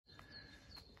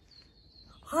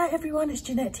Hi everyone, it's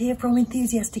Janette here from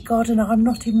Enthusiastic Gardener. I'm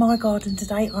not in my garden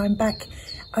today, I'm back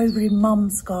over in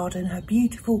Mum's garden, her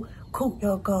beautiful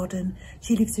courtyard garden.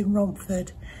 She lives in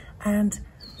Romford and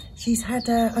she's had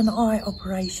an eye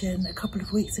operation a couple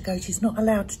of weeks ago. She's not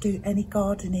allowed to do any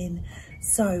gardening.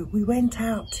 So we went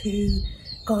out to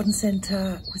garden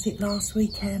centre, was it last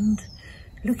weekend,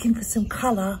 looking for some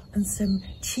colour and some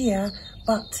cheer,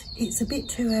 but it's a bit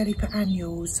too early for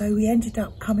annuals, so we ended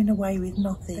up coming away with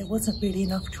nothing. There wasn't really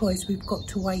enough choice. We've got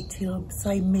to wait till,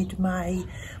 say, mid-May,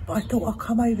 but I thought I'll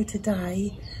come over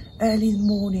today, early in the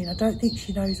morning. I don't think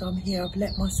she knows I'm here. I've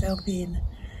let myself in,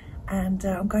 and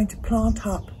I'm going to plant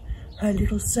up her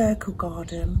little circle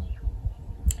garden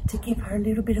to give her a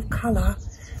little bit of colour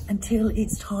until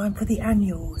it's time for the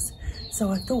annuals. So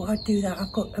I thought I'd do that.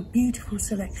 I've got a beautiful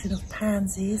selection of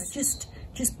pansies, just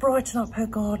brighten up her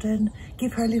garden,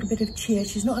 give her a little bit of cheer.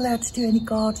 She's not allowed to do any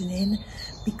gardening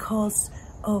because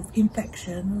of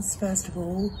infections, first of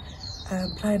all.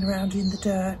 Playing around in the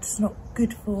dirt, it's not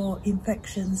good for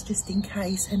infections, just in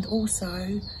case. And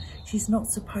also, she's not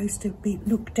supposed to be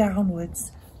looked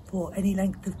downwards for any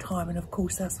length of time. And of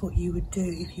course, that's what you would do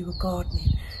if you were gardening.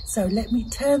 So let me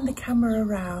turn the camera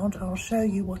around. I'll show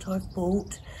you what I've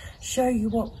bought, show you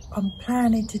what I'm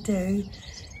planning to do,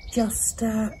 just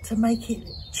to make it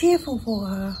cheerful for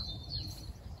her.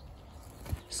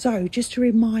 So just a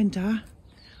reminder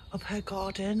of her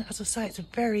garden. As I say, it's a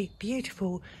very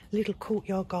beautiful little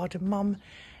courtyard garden. Mum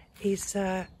is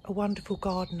a wonderful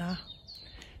gardener.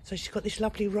 So she's got this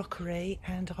lovely rockery,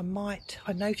 and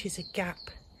I notice a gap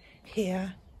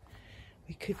here.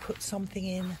 We could put something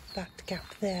in that gap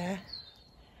there.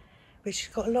 But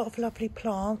she's got a lot of lovely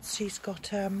plants. She's got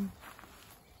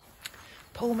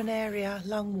Pulmonaria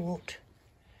lungwort,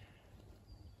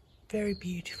 very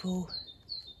beautiful,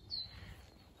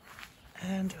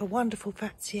 and a wonderful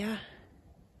Fuschia.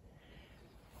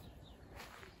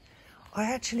 I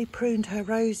actually pruned her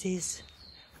roses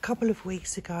a couple of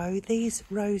weeks ago. These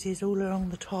roses all along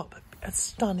the top are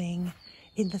stunning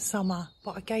in the summer,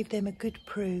 but I gave them a good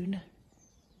prune.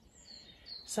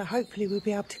 So hopefully we'll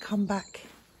be able to come back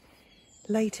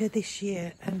later this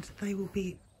year and they will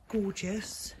be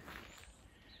gorgeous.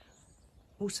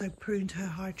 Also pruned her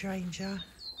hydrangea.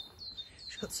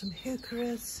 She's got some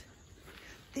heucheras.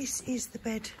 This is the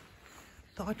bed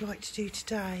that I'd like to do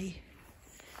today.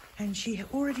 And she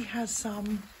already has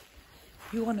some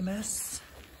Euonymus.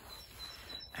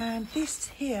 And this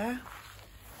here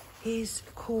is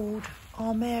called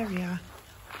Almeria,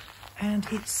 and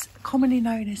it's commonly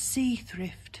known as Sea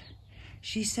Thrift.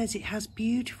 She says it has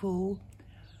beautiful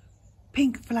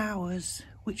pink flowers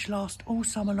which last all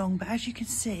summer long, but as you can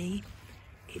see,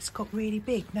 it's got really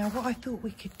big. Now what I thought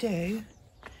we could do,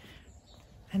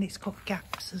 and it's got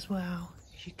gaps as well,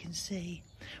 as you can see,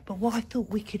 but what I thought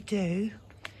we could do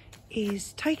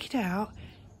is take it out,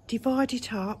 divide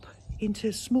it up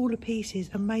into smaller pieces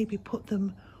and maybe put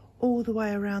them all the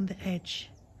way around the edge.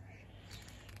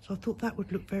 So I thought that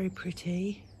would look very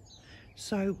pretty.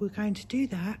 So we're going to do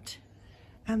that.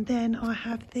 And then I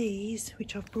have these,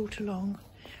 which I've brought along,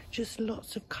 just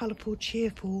lots of colourful,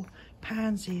 cheerful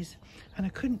pansies, and I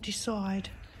couldn't decide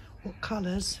what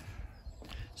colours,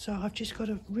 so I've just got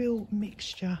a real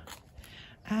mixture.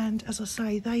 And as I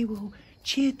say, they will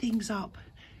cheer things up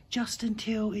just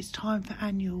until it's time for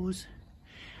annuals.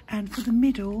 And for the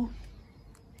middle,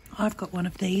 I've got one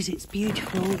of these. It's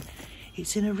beautiful.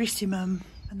 It's an Euonymus,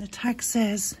 and the tag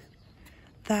says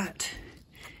that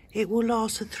it will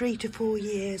last for 3 to 4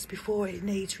 years before it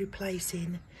needs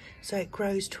replacing. So it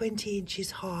grows 20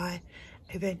 inches high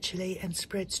eventually and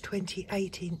spreads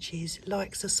 28 inches,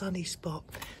 likes a sunny spot.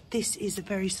 This is a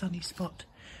very sunny spot.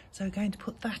 So we're going to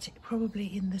put that probably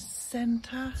in the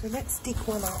centre. So let's dig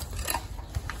one up.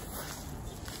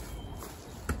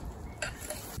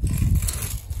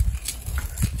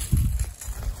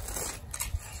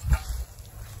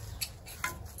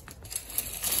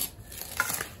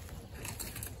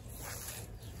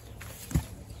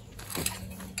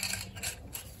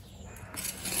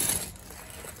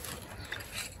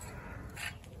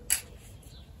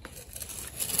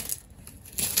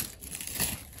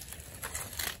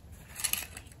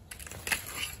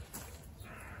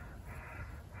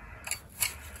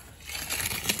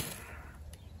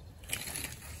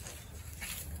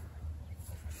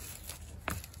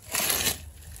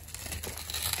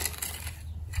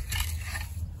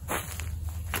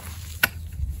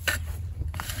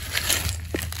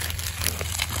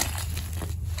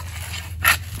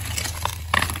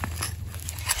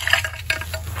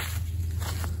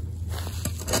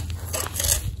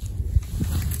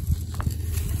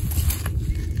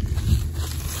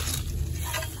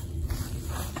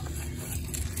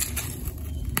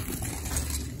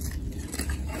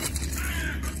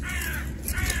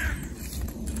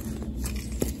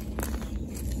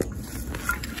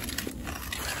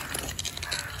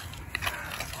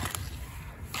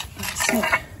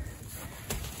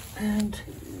 And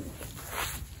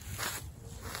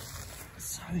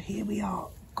so here we are.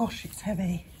 Gosh, it's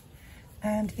heavy.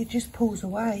 And it just pulls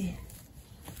away.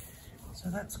 So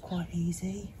that's quite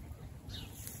easy.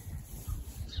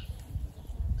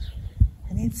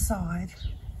 And inside,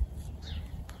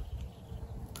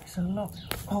 there's a lot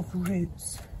of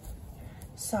roots.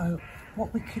 So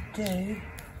what we could do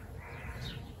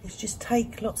is just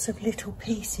take lots of little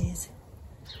pieces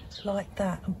like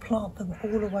that and plant them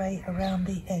all the way around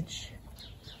the edge.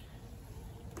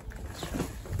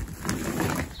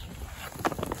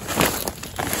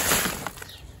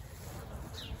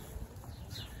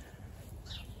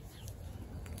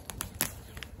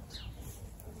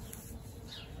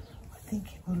 I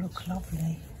think it will look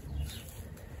lovely.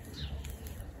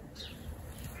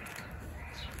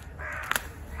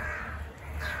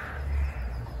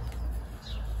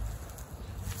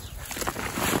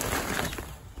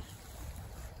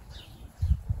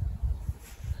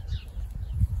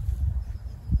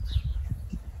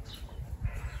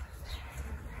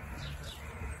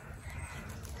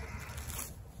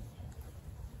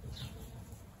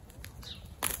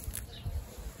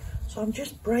 So I'm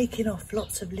just breaking off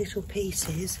lots of little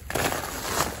pieces.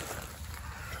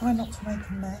 Try not to make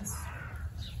a mess.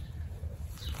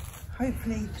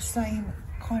 Hopefully the same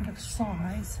kind of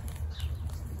size.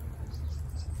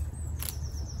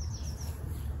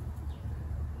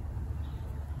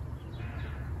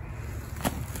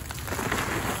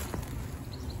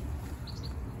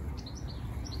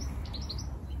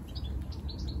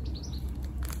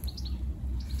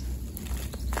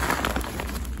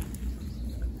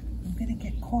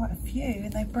 Quite a few,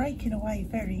 and they're breaking away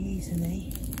very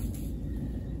easily.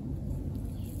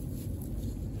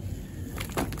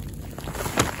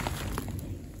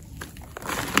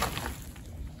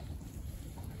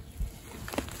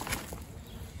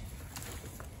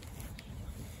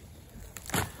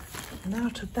 And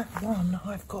out of that one,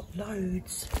 I've got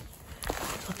loads.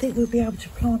 I think we'll be able to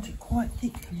plant it quite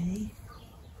thickly.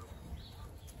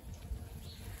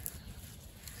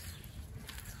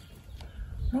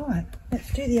 Right,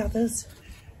 let's do the others,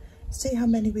 see how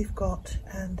many we've got,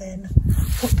 and then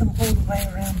put them all the way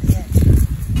around the edge.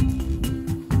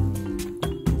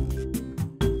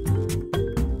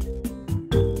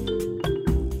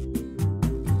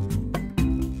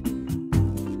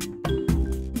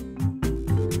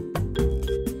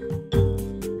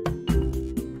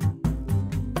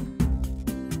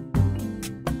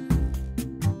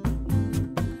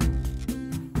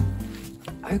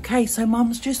 Okay, so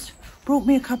Mum's just brought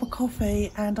me a cup of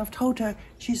coffee and I've told her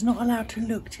she's not allowed to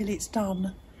look till it's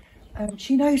done.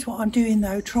 She knows what I'm doing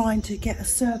though, trying to get a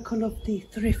circle of the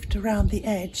thrift around the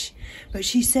edge. But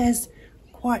she says,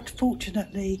 quite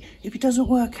fortunately, if it doesn't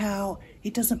work out,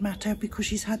 it doesn't matter because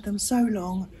she's had them so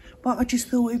long. But I just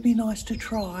thought it'd be nice to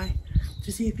try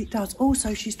to see if it does.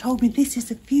 Also, she's told me this is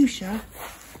a fuchsia,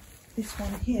 this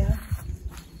one here,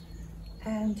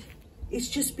 and it's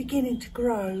just beginning to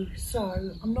grow.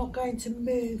 So I'm not going to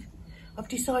move. I've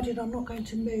decided I'm not going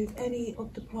to move any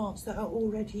of the plants that are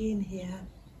already in here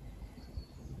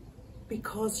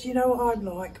because you know what I'm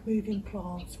like, moving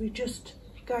plants. We're just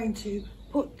going to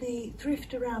put the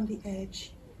thrift around the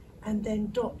edge and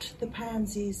then dot the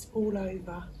pansies all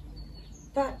over.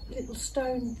 That little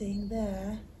stone thing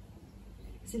there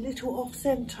is a little off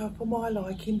centre for my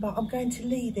liking, but I'm going to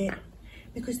leave it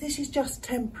because this is just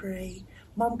temporary.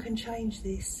 Mum can change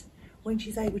this when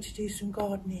she's able to do some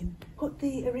gardening. Put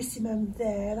the Euonymus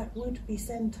there, that would be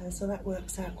centre, so that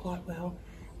works out quite well.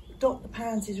 Dot the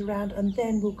pansies around and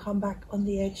then we'll come back on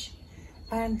the edge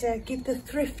and give the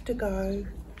thrift a go.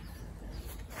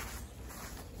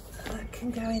 That can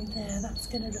go in there, that's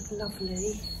going to look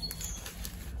lovely.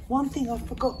 One thing I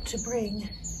forgot to bring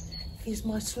is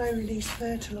my slow release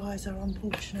fertiliser,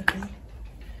 unfortunately,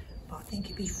 but I think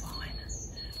it'll be fine.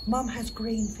 Mum has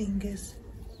green fingers.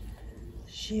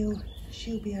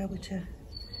 She'll be able to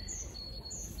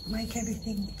make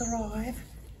everything thrive.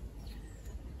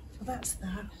 So that's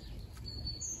that.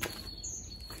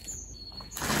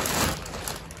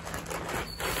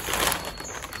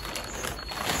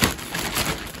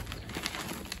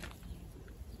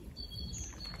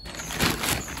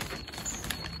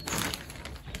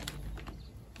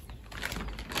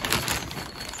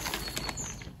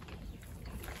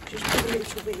 Just put a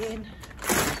little bit in.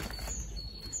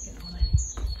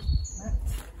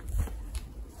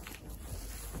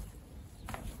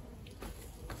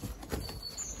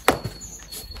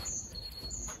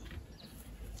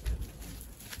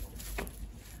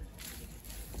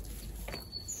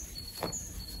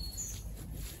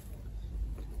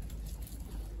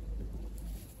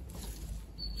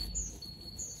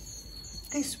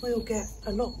 this will get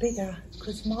a lot bigger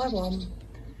because my one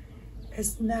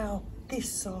is now this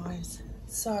size,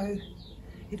 so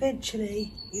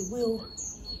eventually it will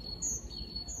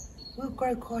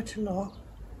grow quite a lot.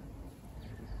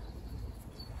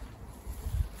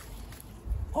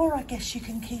 Or I guess you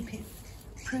can keep it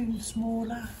pruned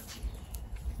smaller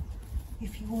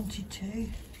if you wanted to.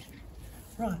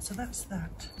 Right, so that's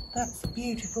that. That's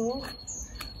beautiful.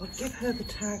 I'll give her the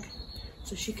tag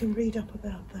so she can read up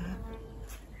about that.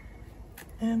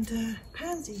 And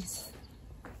pansies.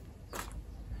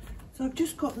 So I've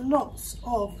just got lots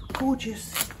of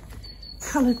gorgeous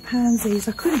coloured pansies.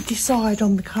 I couldn't decide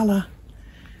on the colour,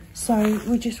 so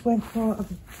we just went for a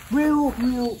real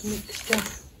mixture.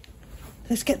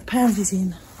 Let's get the pansies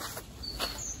in.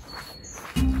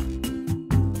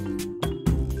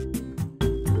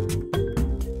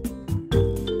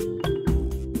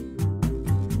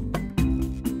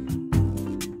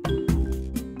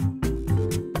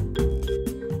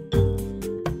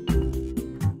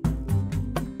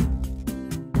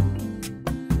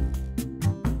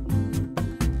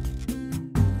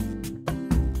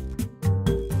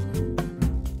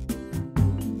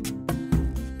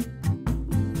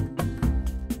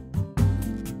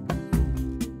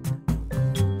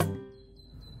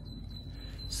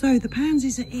 So the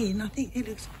pansies are in. I think it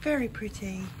looks very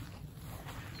pretty.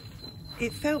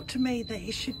 It felt to me that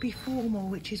it should be formal,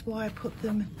 which is why I put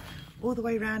them all the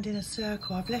way around in a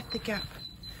circle. I've left the gap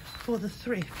for the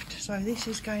thrift, so this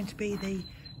is going to be the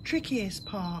trickiest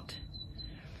part.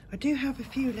 I do have a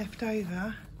few left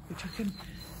over, which I can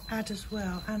add as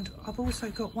well, and I've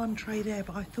also got one tray there,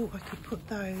 but I thought I could put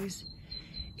those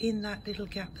in that little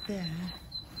gap there.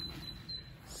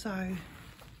 So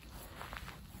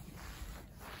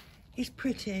it's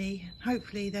pretty.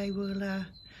 Hopefully they will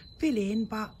fill in,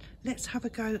 but let's have a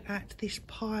go at this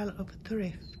pile of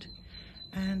thrift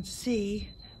and see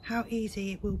how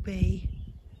easy it will be.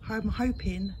 I'm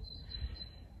hoping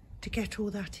to get all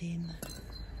that in.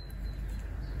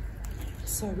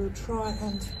 So we'll try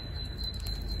and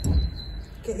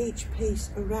get each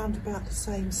piece around about the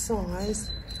same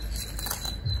size.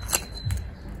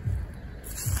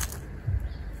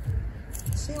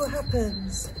 See what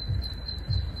happens.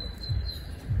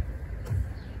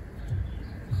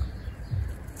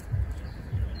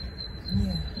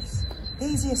 Yes,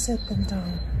 easier said than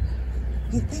done.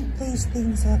 You think these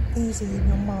things are easy in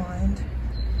your mind.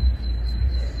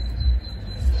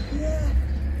 Yeah.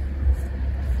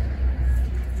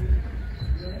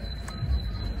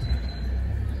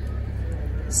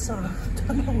 So, I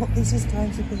don't know what this is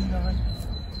going to be like.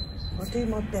 I'll do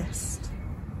my best.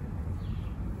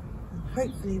 And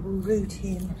hopefully we'll root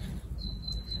in.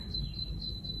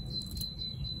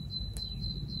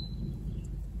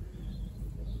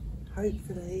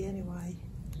 Hopefully, anyway.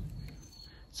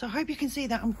 So I hope you can see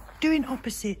that I'm doing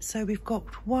opposite. So we've got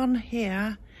one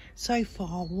here so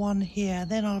far, one here.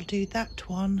 Then I'll do that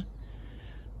one.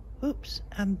 Oops,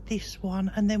 and this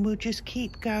one. And then we'll just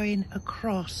keep going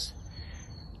across.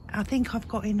 I think I've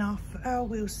got enough. Oh,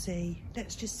 we'll see.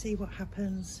 Let's just see what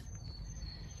happens.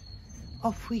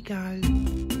 Off we go.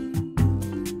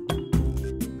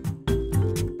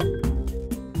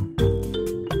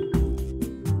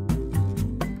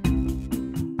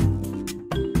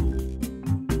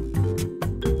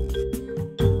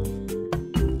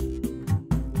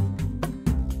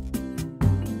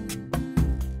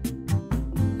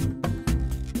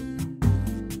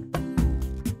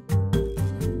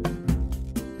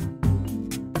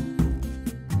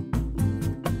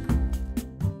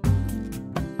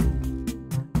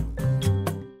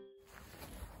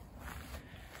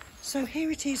 So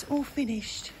here it is, all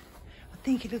finished. I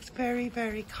think it looks very,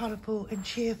 very colourful and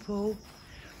cheerful.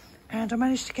 And I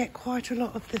managed to get quite a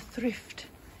lot of the thrift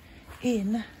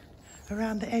in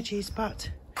around the edges, but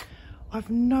I've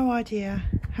no idea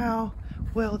how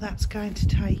well that's going to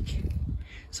take.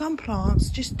 Some plants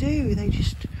just do, they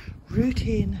just root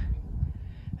in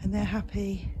and they're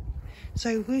happy.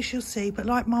 So we shall see, but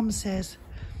like Mum says,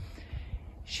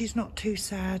 she's not too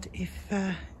sad if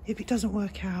it doesn't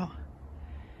work out.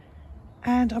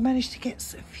 And I managed to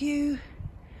get a few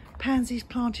pansies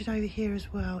planted over here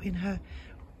as well in her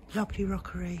lovely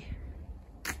rockery.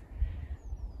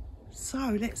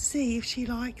 So let's see if she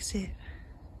likes it.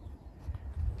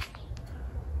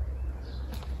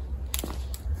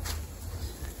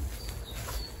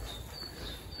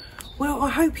 Well, I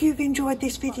hope you've enjoyed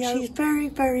this video. She's very,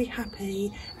 very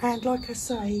happy. And like I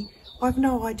say, I've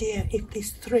no idea if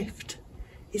this thrift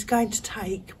is going to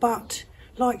take, but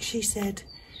like she said,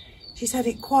 She's had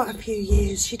it quite a few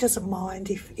years. She doesn't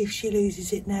mind if she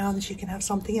loses it now, then she can have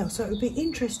something else. So it would be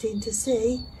interesting to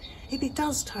see if it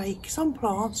does take. Some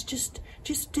plants just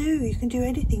do. You can do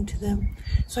anything to them.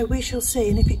 So we shall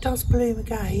see. And if it does bloom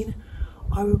again,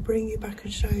 I will bring you back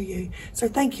and show you. So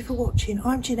thank you for watching.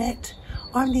 I'm Janette.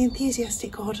 I'm the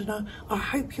Enthusiastic Gardener. I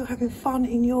hope you're having fun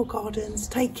in your gardens.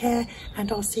 Take care,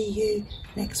 and I'll see you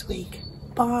next week.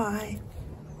 Bye.